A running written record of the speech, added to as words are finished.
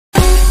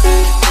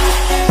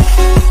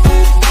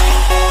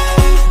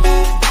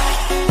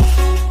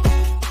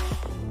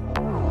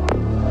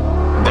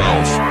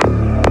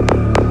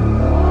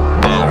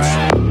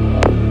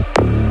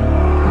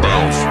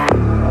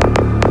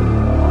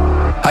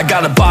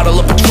bottle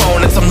of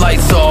Patron and some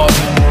lights off.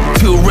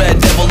 Two red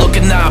devil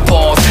looking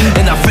eyeballs,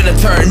 and I finna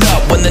turn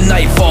up when the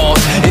night falls.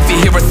 If you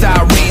hear a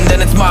siren, then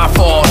it's my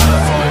fault.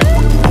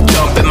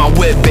 Jump in my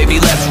whip,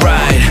 baby, let's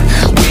ride.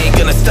 We ain't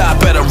gonna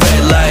stop at a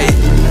red light,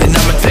 and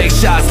I'ma take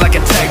shots like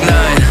a Tech 9.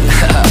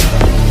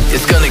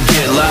 It's gonna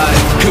get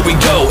live. Here we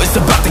go, it's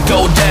about to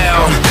go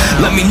down.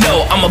 Let me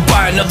know, I'ma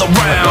buy another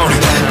round.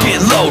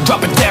 Get low,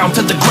 drop it down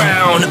to the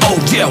ground. Oh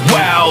yeah,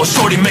 wow,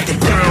 shorty make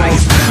it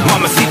bounce.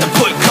 Mama see the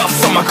put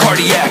cuffs on my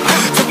cardiac.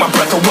 Took my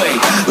breath away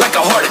like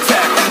a heart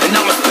attack. And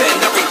I'ma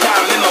spend every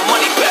dime and my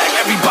money back.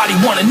 Everybody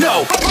wanna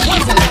know.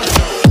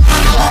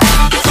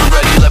 If you're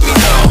ready, let me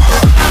know.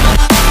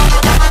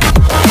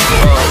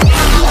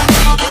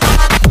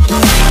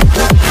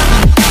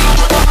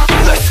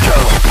 Let's go.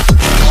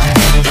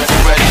 If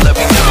you're ready, let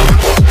me know.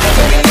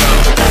 Let me know.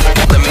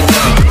 Let me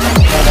know.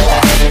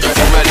 If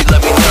you're ready,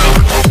 let me know.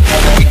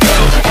 Here we go.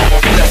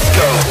 Let's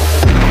go.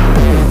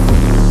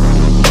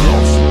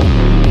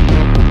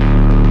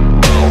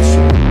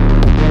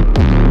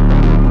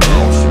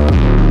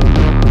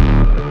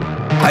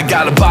 I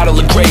got a bottle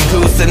of Grey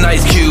Goose and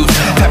ice cubes.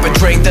 Type of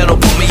drink that'll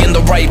put me in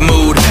the right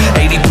mood.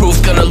 80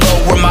 proof's gonna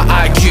lower my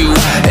IQ.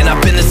 And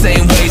I've been the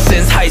same way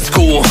since high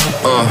school.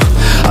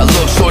 I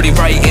look shorty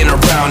right in her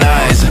brown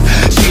eyes.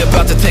 She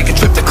about to take a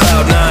trip to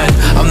Cloud 9.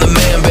 I'm the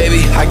man,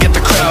 baby, I get the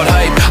crowd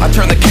hype. I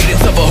turn the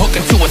cadence of a hook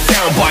into a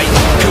soundbite.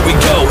 Here we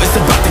go, it's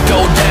about to go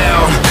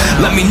down.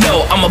 Let me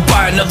know, I'ma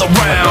buy another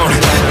round.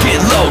 Get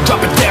low,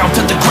 drop it down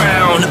to the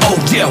ground. Oh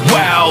yeah,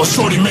 wow,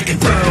 shorty make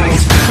it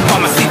bounce.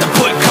 Mama see the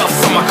put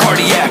cuffs on my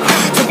cardiac.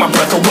 Took my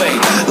breath away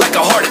like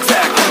a heart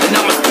attack. And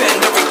I'ma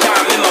spend every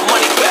dime and my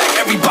money back.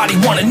 Everybody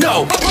wanna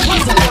know.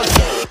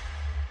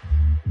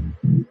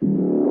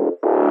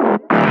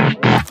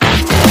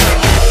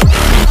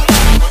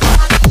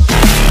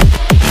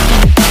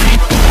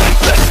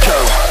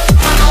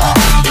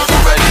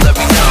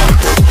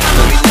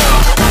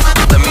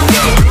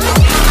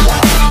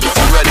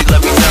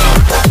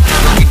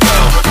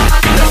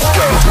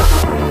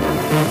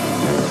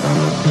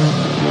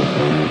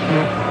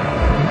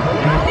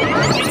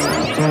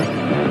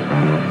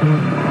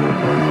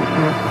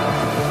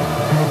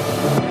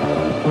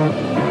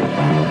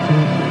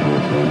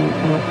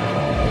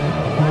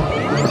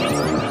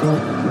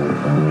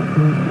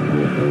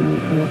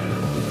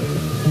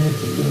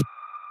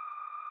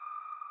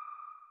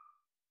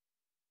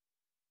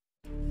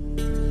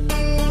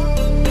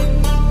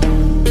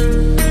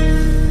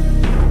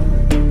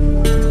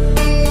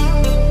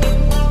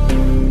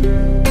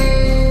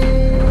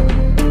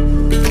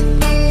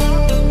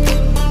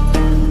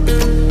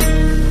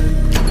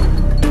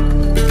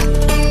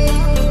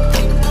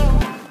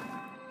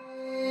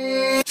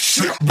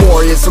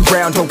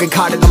 Around, don't get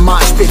caught in the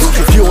mosh pit.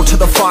 Fuel to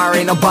the fire,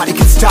 ain't nobody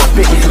can stop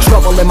it.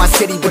 Trouble in my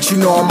city, but you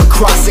know I'm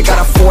across it. Got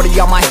a 40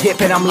 on my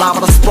hip and I'm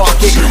liable to spark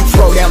it.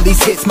 Throw down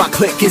these hits, my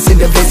click is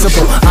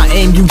indivisible. I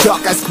aim, you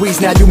duck, I squeeze,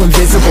 now you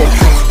invisible.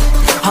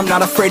 I'm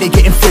not afraid of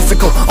getting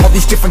physical. All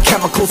these different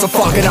chemicals are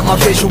fogging up my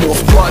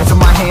visuals. Bloods on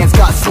my hands,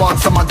 got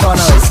slugs on my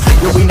gunners.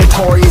 Yo, we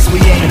notorious, we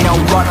ain't no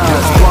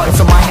runners.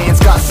 Bloods on my hands,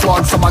 got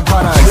slugs on my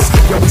gunners.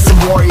 Yo, we some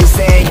warriors,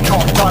 they ain't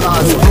gon' done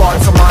us.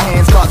 Bloods on my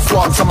hands, got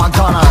slugs on my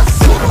gunners.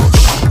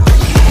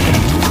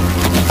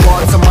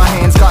 Bloods on my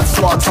hands, got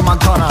slugs on my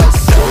gunners.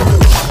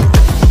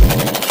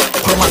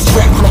 Put on my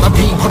strap, put on the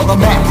beat, put on the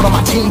map, put on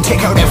my team.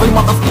 Take out every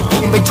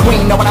motherfucker in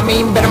between, know what I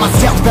mean? Better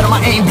myself, better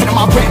my aim, better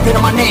my rap,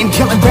 better my name.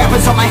 Killing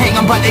rappers on my hang,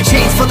 I'm by their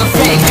chains for the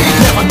fame.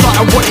 Never thought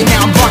I would it,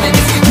 now I'm running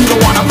this. You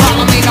don't wanna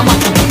follow me, I'm up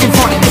in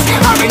front of this.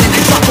 Iron in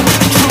the jungle with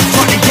the truth,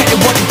 trying to get it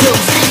what it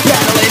does.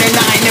 Battling and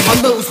I ain't never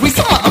lose, we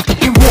some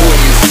motherfucking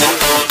warriors.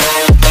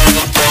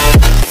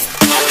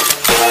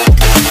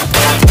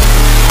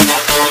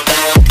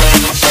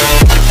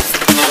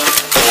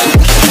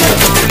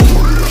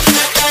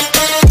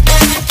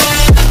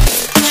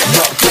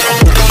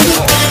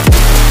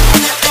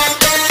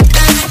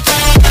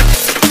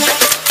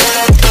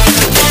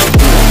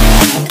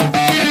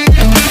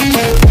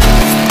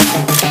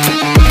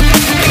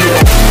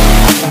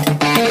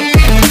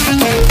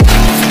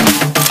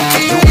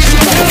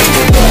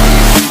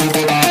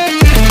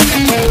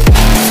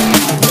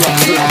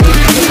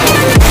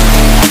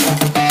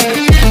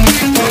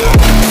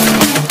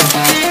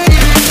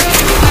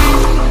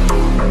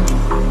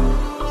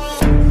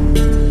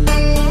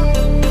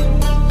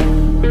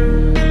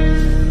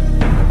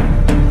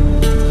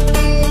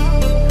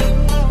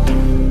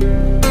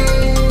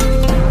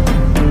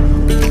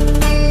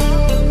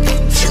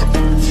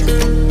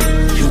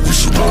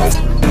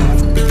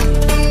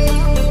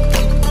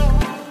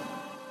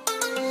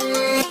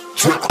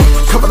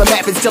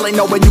 Still ain't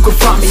know where you can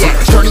find me at.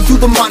 Journey through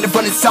the mind of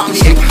an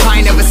insomniac. I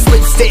ain't never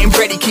sleep, staying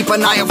ready, keep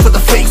an eye out for the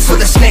fakes. For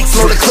the snakes,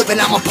 load a clip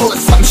and I'ma pull it,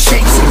 something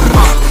shakes.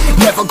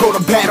 Never go to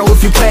battle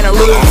if you plan to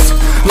lose.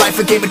 Life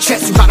a game of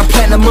chess, you gotta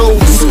plan the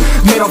moves.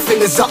 Middle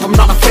fingers up, I'm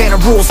not a fan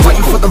of rules.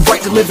 Fighting for the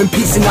right to live in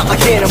peace and not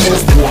like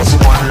animals. Bloods in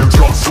my hands,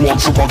 got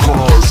slugs on my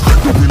gunners.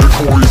 You'll be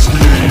notorious,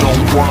 we ain't no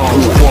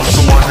runners. Bloods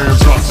in my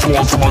hands, got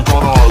slugs on my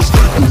gunners.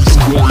 You'll be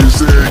some warriors,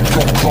 they ain't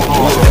no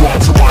runners.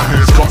 Bloods in my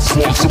hands, got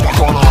slugs on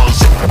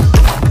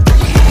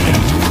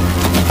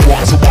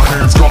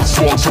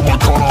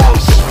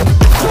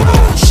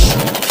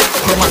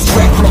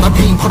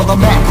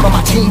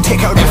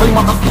take out every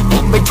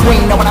motherfucker in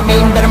between. Know what I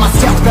mean? Better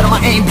myself, better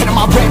my aim, better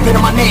my rap, better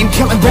my name.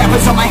 Killing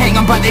rappers on my hang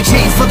on by their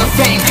chains for the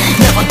fame.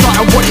 Never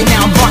thought I would it,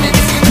 now I'm running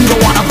this. You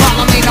don't wanna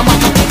follow me, no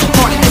motherfucker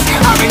running this.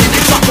 I ran in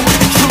the jungle with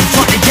the truth,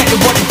 trying to get it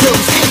what it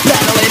does.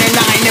 Battling and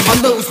I ain't never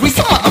lose. We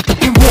some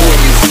motherfucking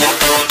warriors.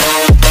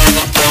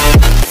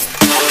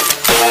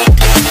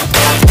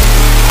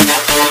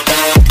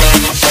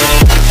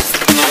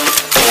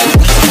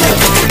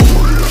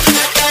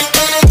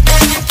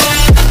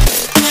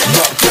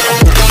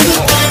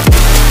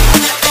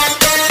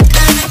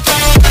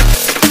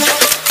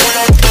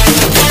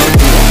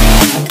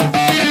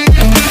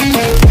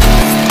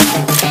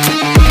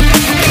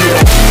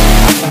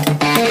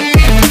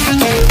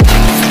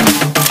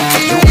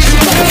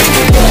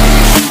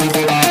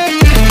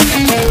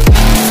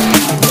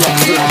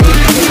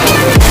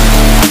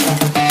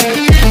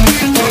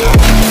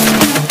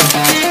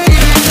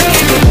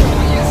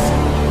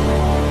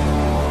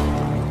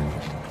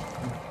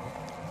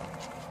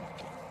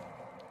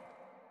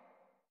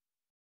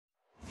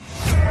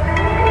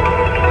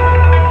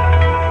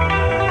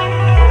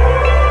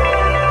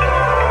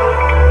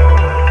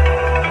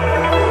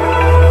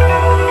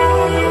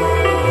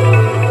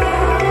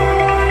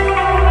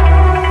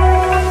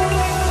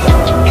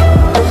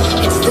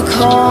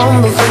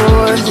 calm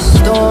before the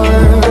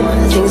storm.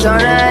 Things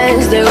aren't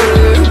as they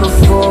were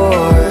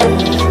before.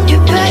 You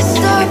best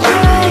start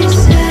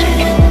rising.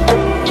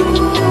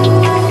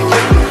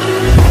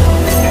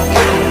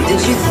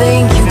 Did you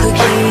think you could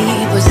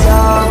keep us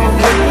out?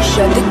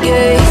 Shut the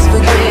gates,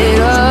 forget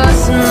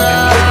us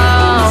now.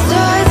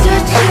 Tides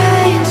are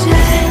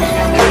changing.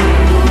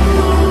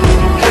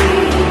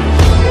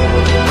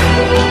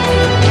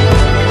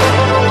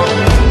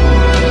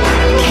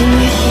 Can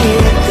you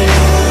hear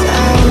this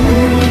sound?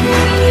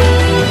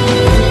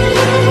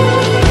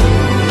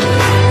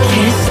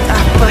 Can't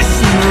stop us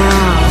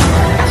now.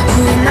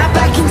 We're not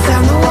back in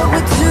town, know what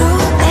we're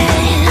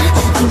doing.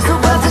 Things are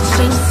about to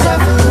change, it's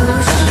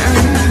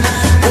evolution.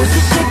 Once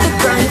you shake the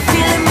ground, you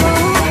feel it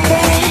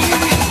moving.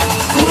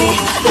 We're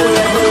the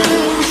revolution.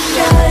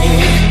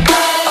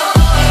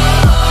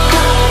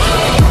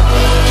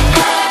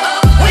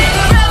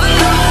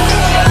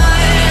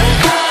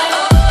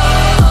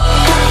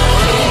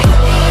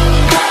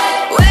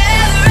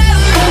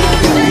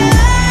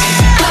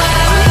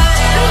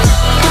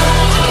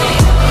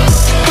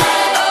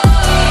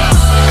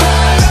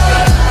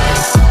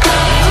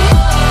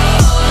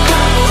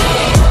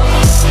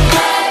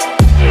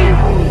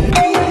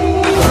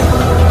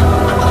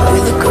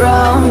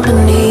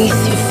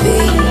 Beneath your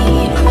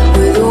feet,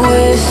 with a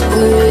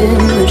whisper in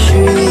the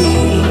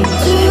tree.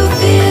 Do you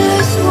feel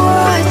us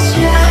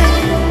watching?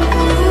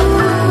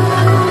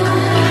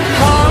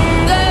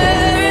 Hunger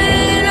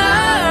in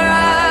our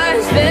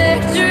eyes,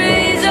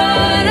 victories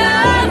on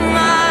our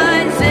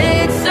minds.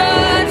 It's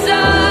our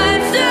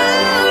time to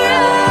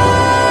rise.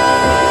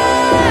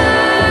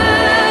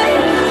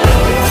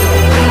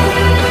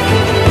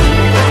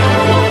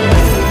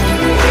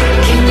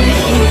 Can you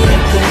hear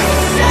the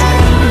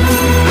sound?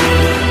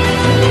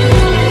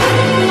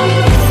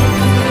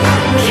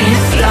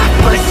 Can't stop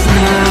us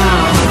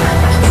now.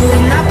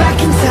 We're not back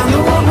in town,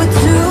 know what we're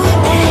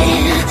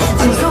doing.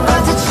 Things are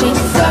about to change,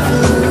 it's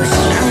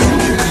evolution.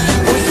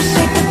 Once you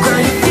shake the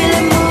ground, you feel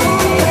it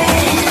moving.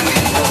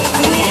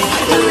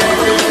 We're the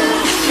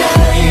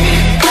revolution.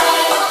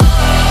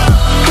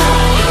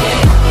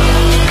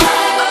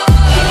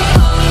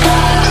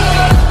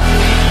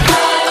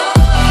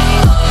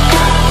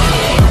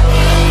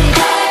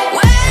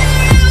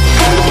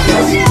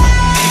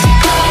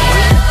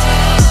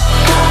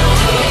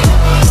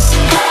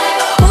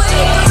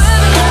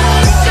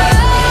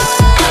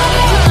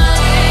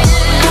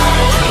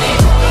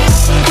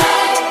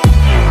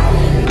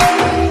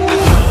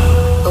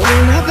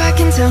 We're not back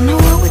in town, know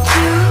what we're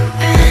doing.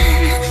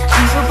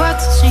 Things are about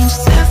to change,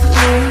 it's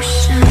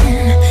evolution.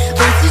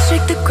 Once you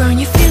shake the ground,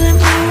 you feel it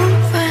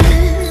moving.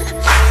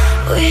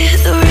 We're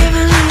the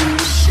revolution.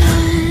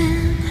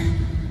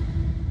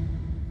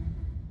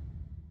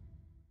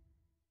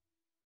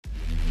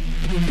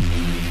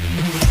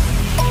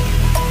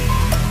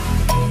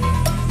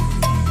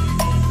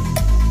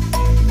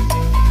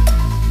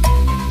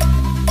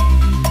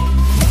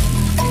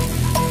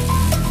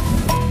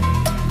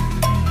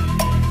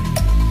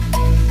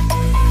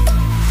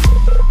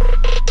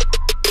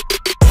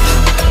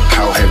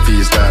 How heavy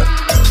is that?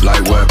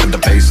 Light work with the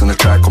bass on the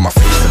track, on my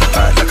face to the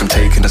back like I'm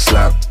taking a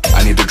slap.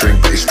 I need a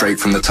drink but it's straight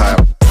from the tap.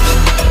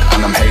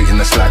 And I'm hating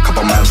the slack,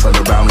 couple man slide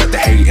around like the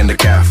hate in the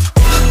gaff.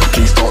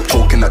 Please stop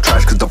talking that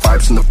trash cause the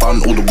vibes in the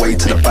front all the way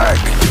to the back.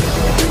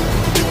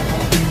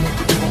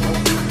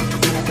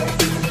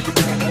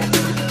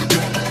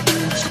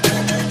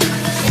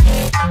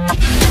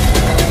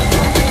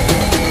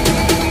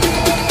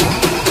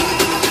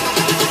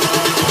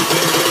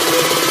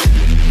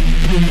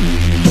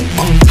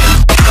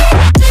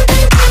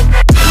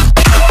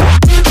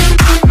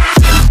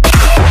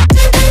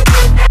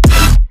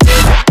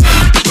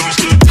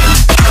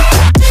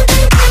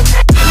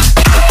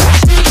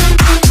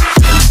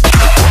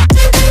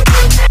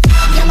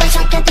 Yo, I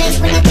shot the bass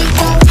when I beat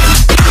go.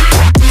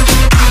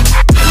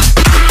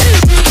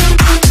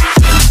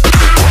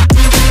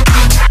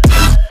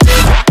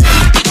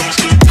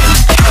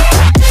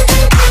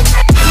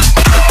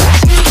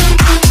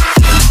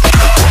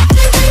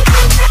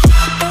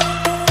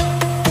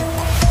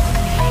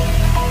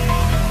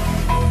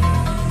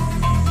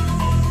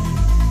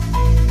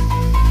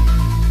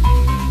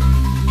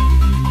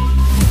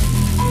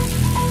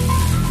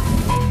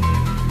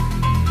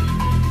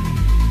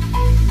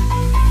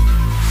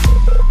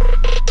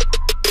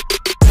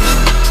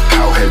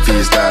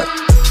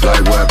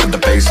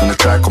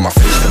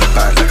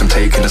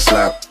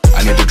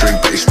 I need a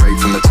drink, but it's straight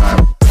from the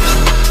tap.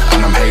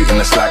 And I'm hating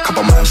the slack,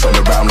 couple man stand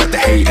around like they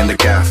hate in the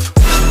gaff.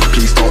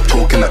 Please stop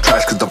talking that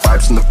trash, cause the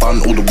vibes in the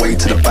front all the way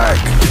to the back.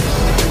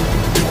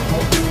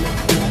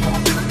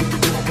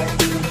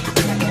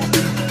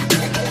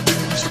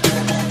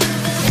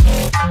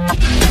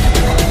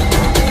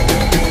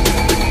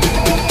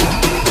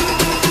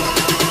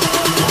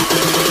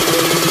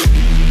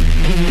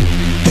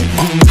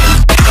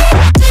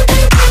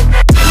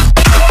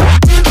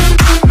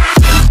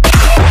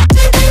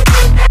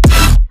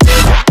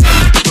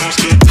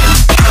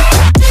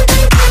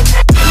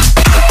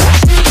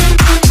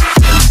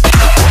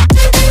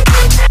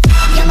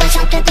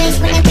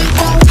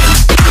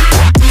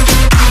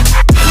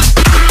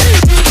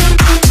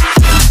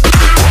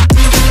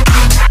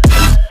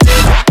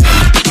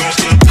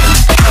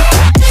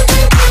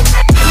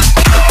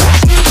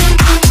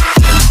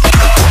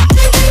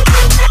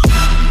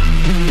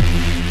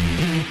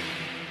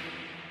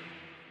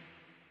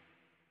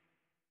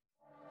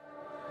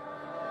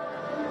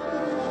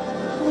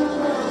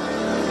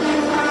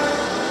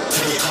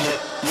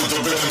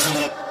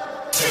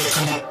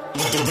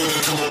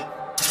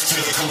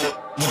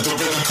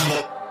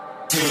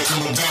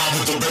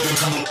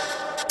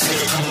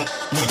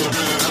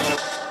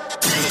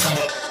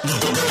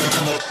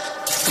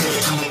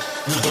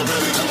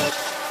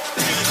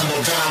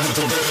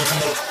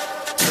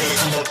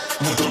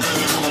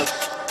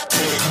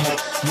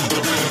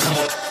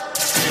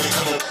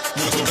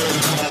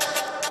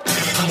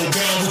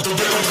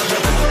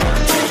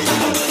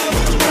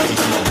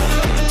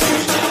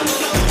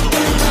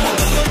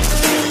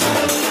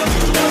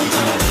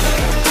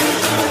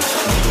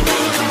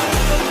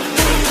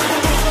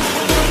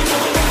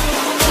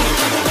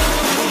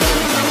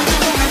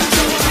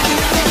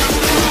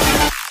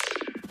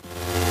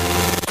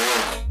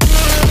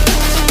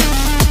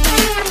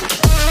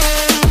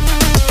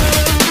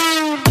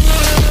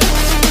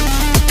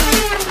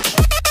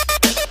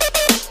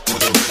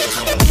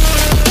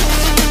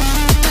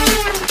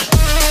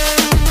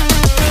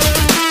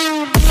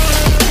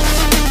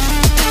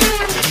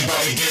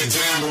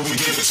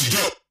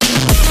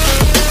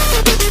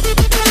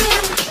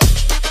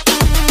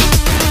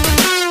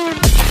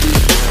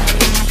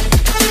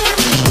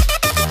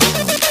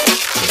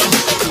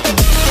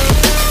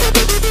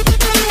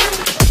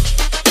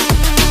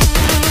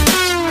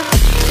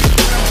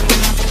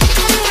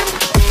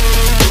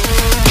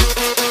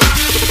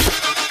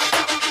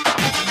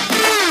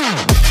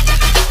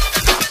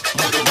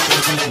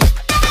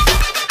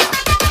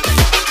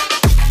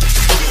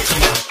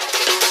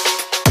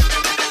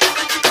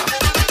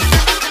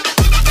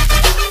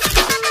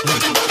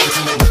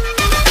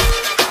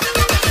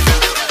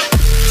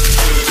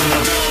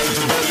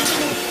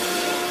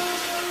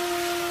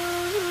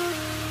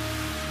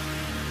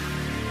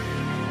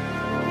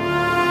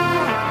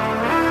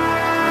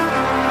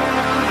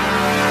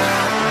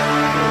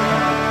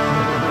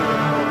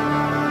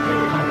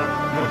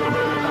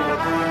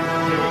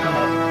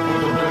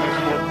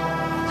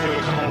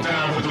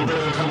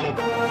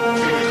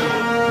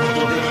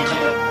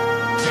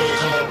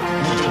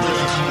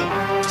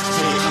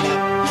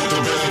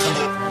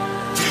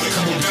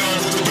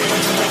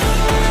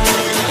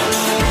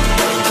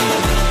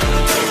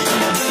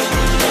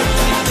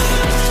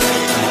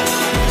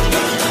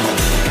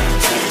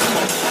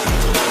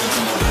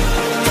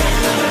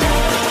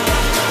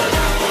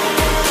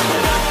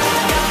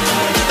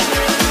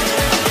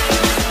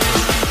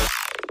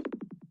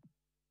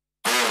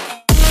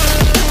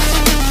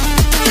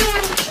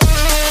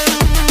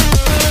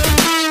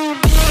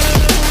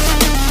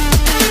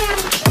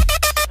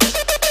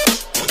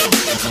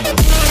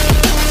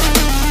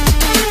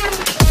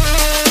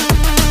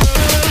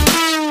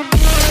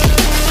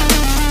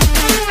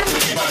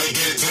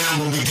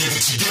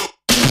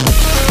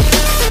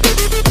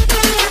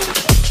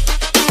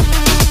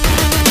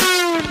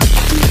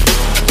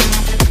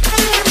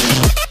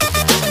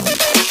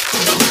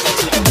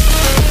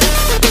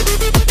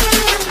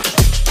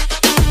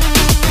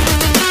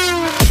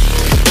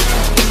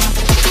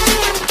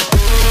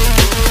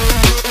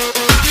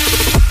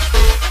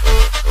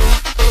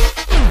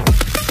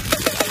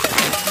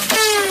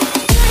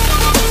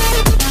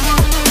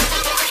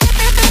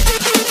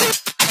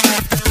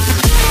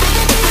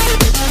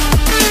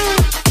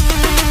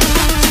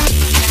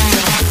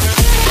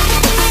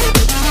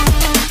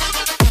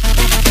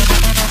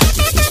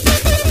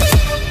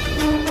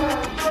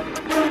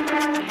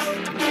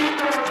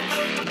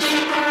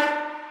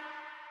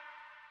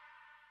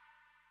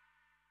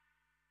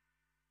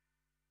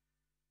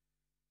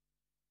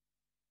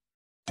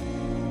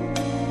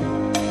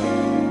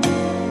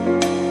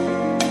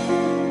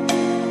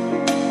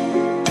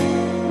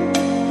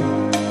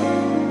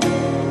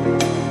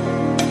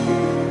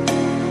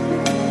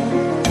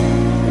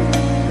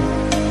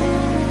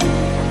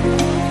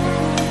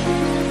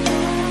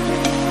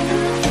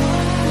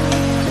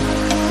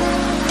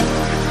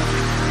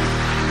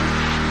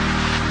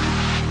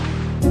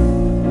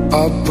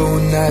 Up all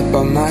night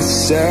by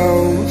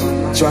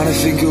myself, trying to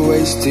figure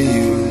ways to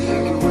you.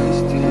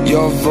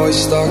 Your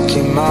voice stuck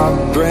in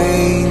my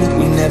brain,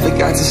 we never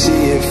had to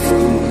see it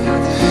through.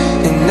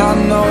 And I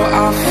know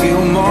I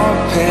feel more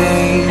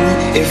pain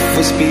if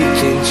we're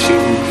speaking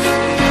truth.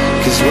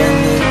 Cause when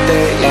the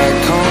daylight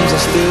comes, I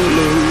still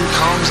lose.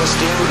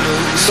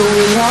 So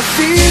will I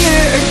feel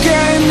it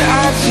again?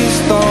 I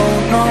just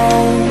don't know.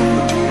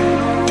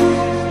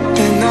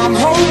 And I'm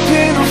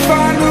hoping I'll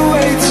find a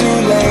way to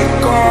let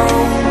go.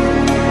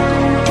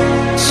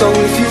 So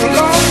if you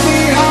love me,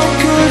 how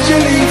could you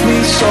leave me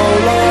so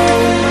low?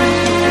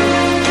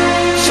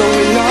 So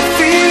will I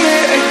feel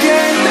it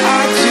again?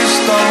 I just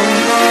don't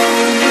know.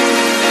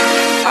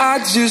 I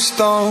just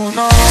don't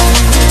know.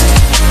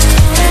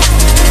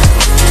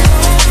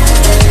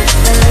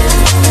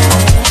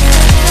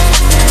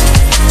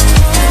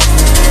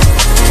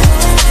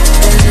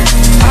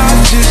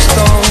 Just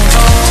don't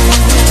know.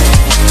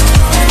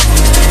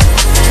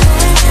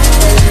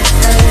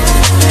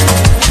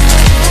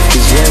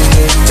 Cause when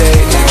the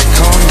daylight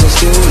comes, I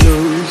still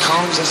lose.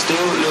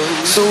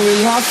 So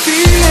will I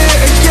feel it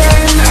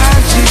again? I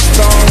just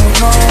don't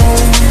know.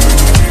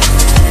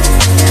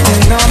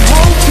 And I'm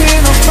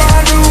hoping I'll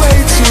find a way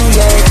to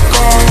let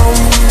go.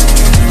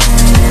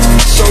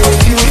 So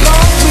if you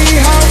love me,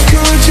 how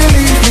could you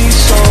leave me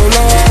so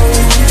low?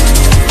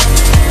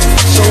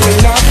 So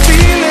will I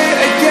feel it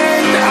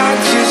again? I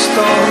just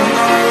don't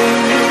know.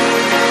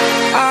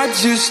 I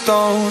just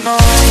don't know.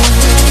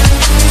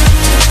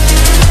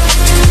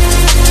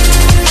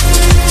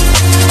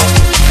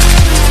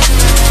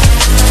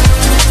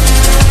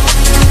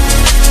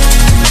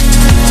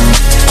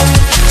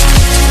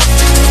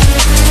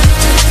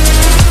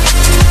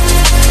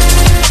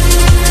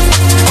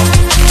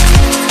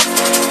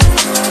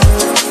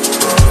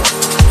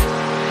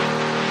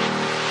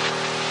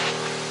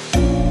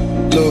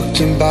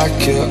 Looking back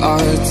at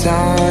our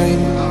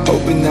time,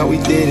 hoping that we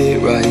did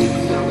it right.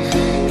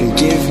 And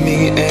give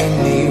me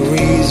any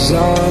reason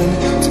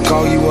to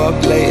call you up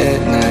late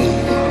at night.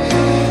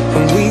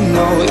 And we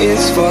know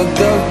it's for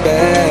the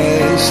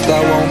best,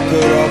 I won't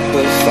put up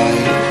a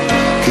fight.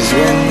 Cause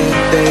when the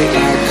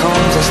daylight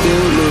comes, I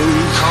still lose.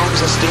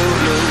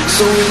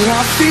 So will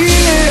I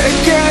feel it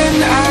again?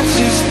 I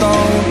just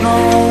don't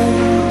know.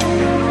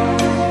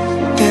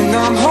 And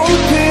I'm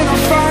hoping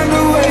I'll find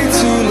a way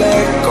to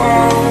let go.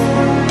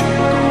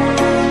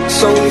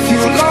 So if you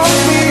love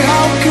me,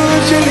 how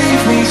could you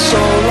leave me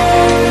so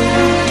low?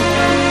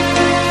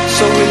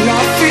 So will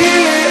I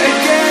feel it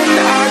again?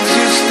 I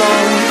just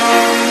don't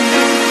know.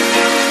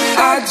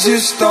 I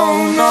just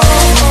don't know.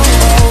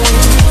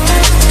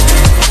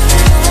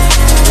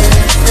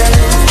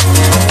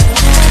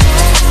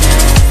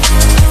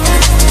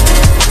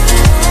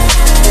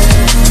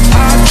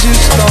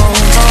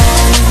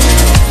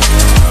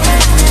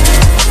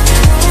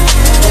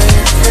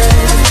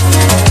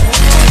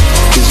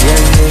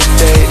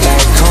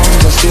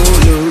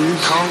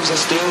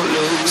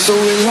 So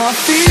will I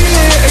feel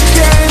it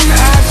again?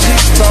 I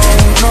just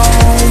don't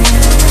know.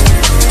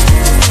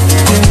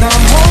 And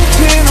I'm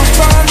hoping I'll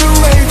find a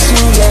way to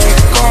let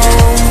go.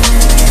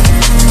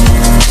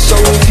 So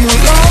if you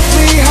love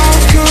me, how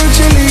could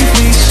you leave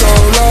me so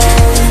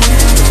low?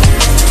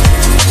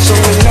 So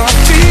will I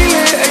feel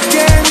it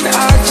again?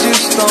 I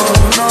just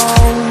don't know.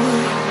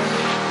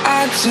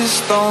 I just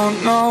don't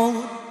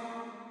know.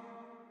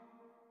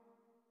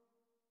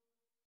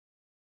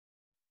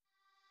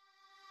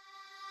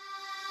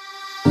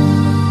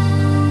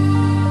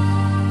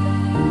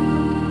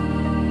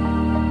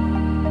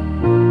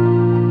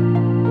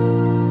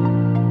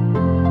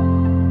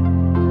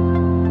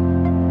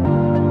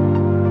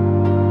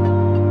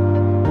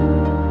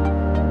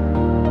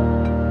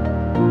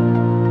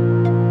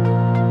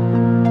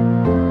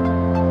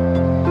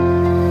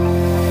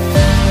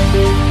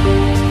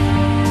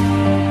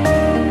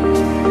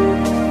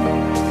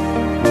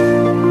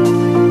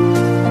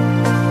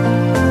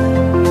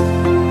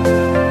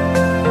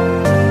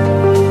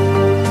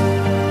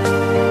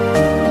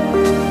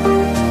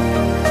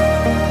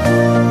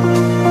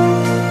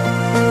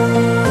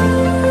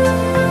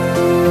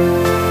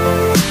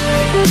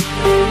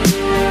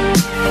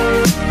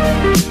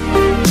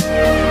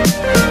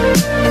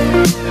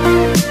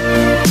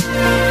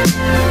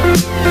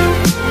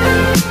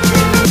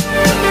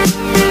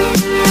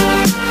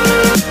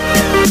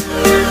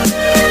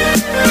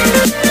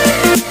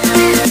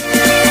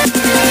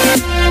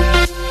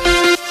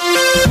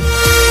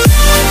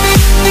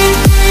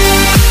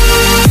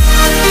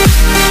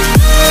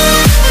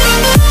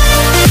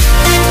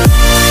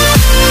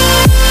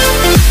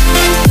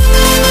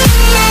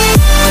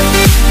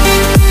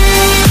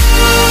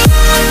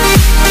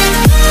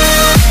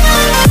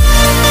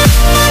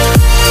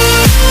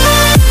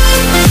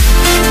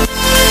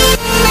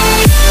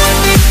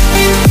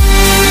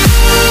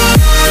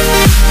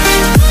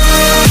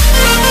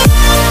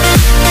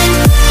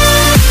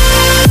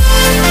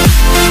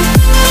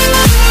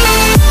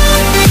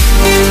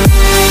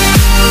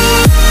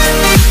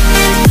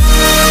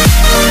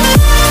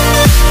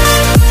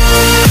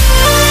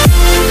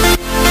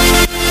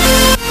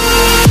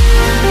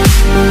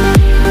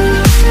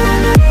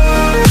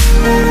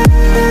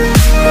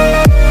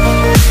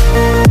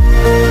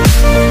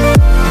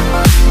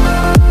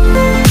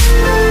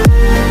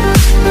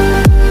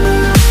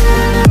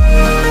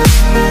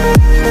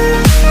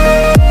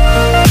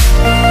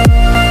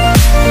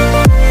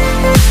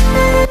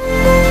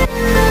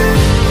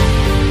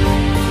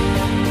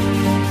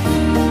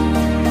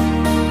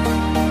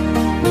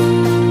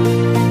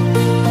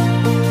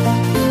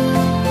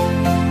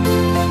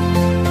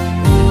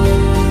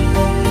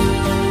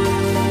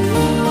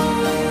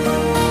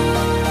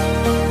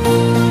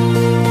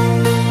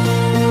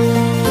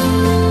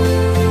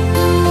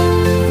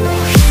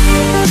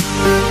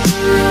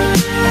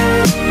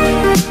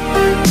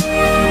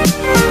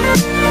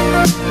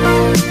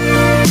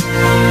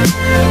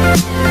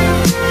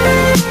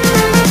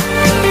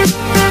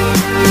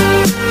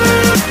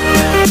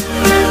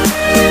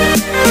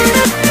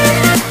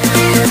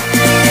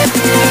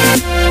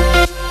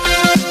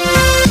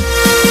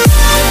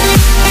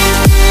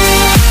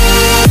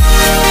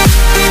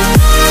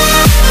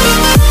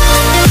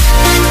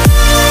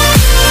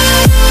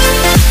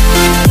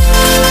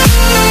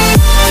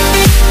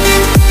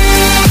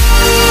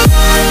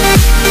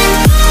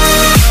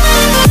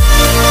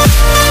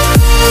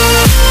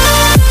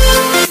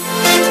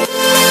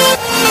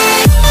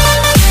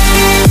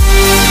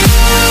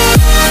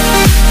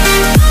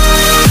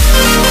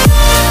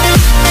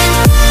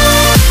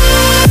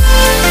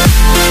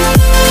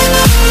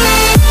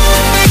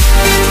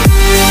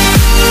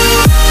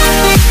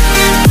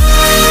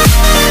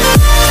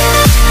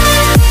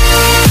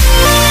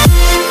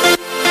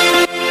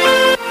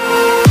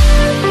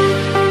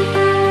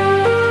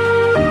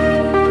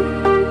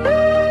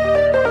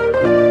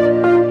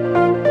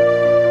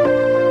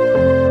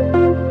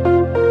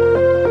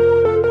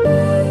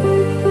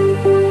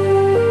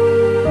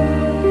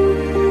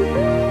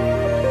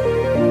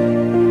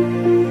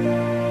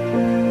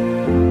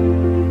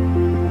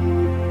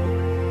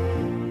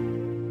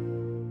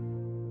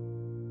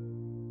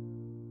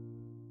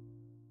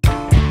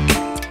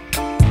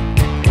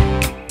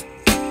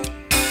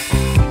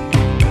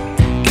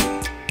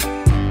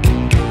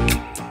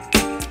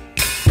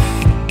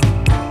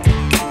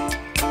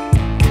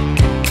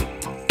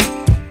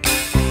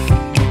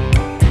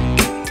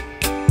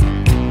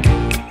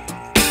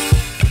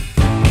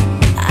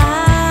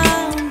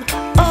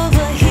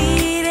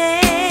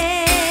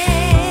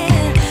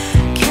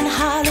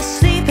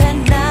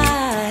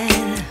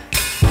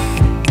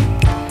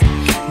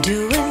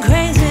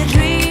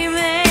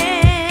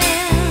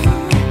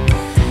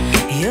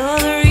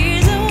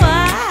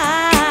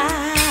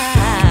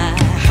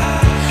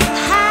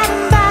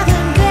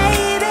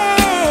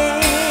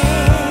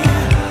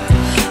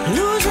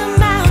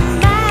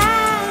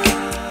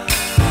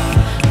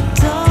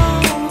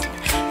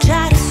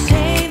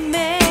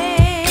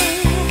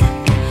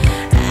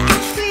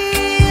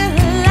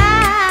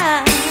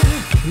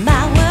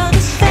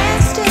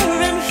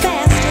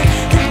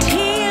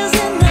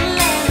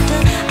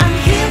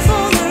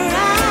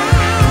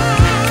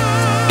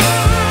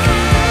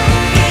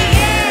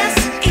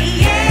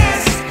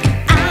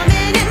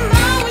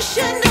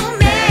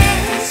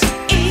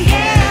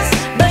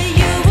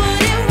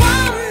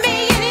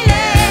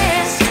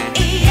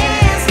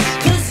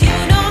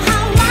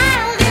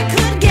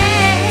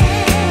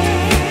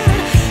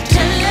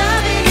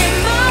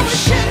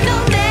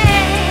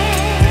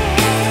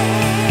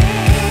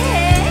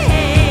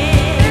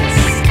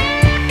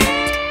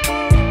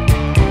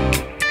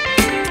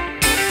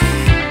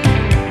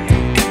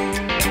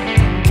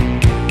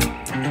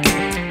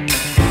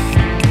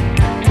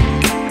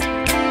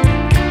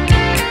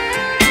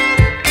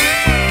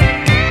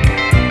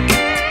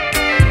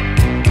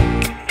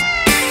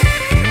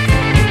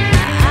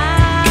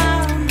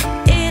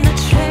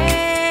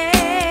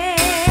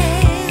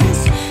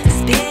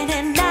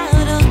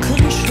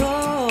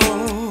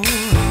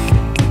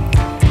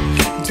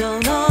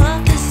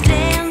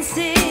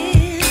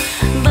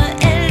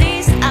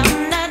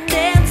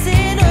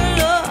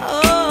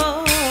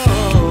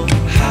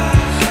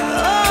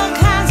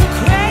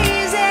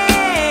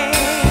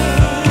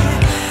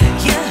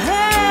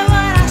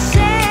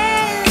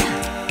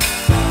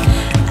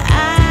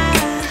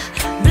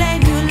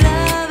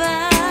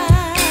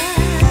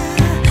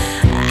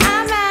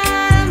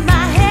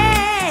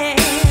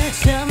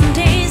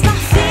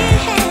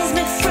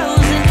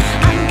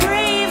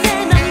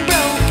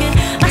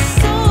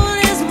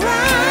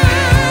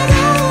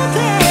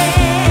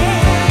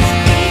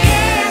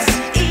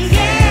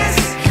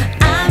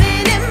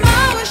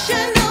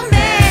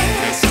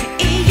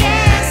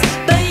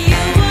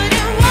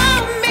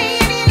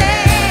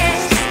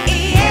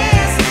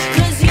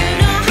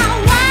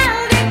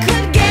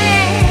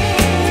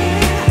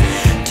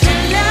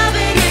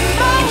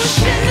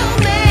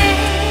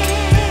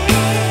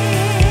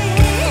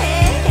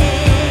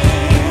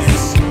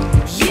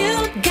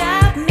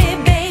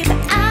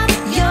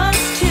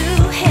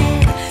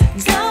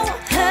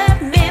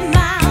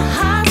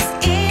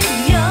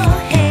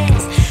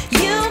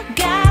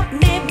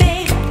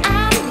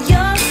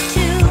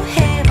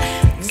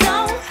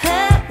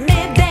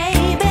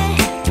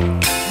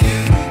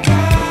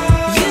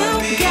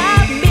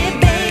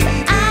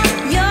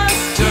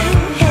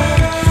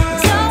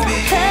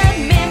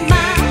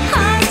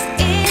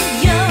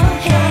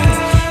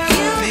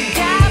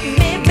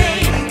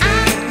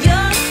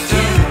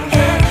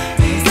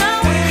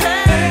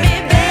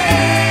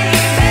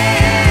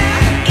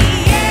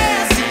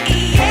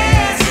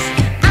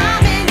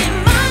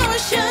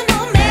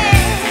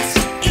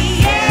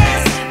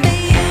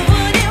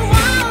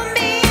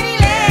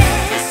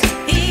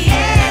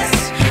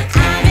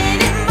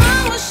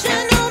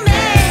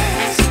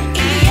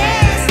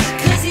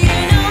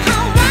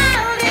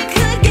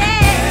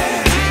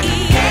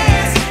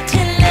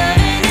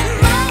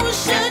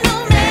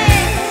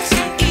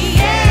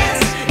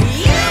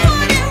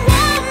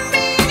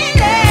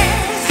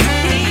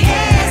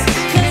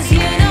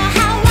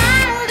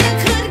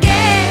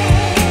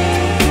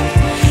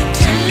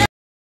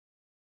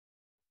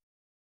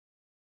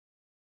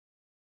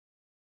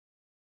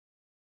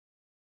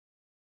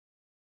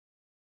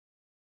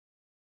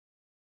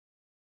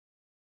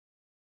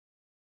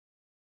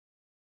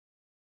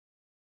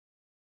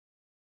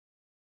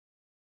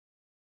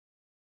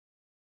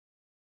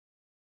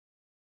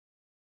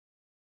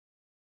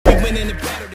 winning it better.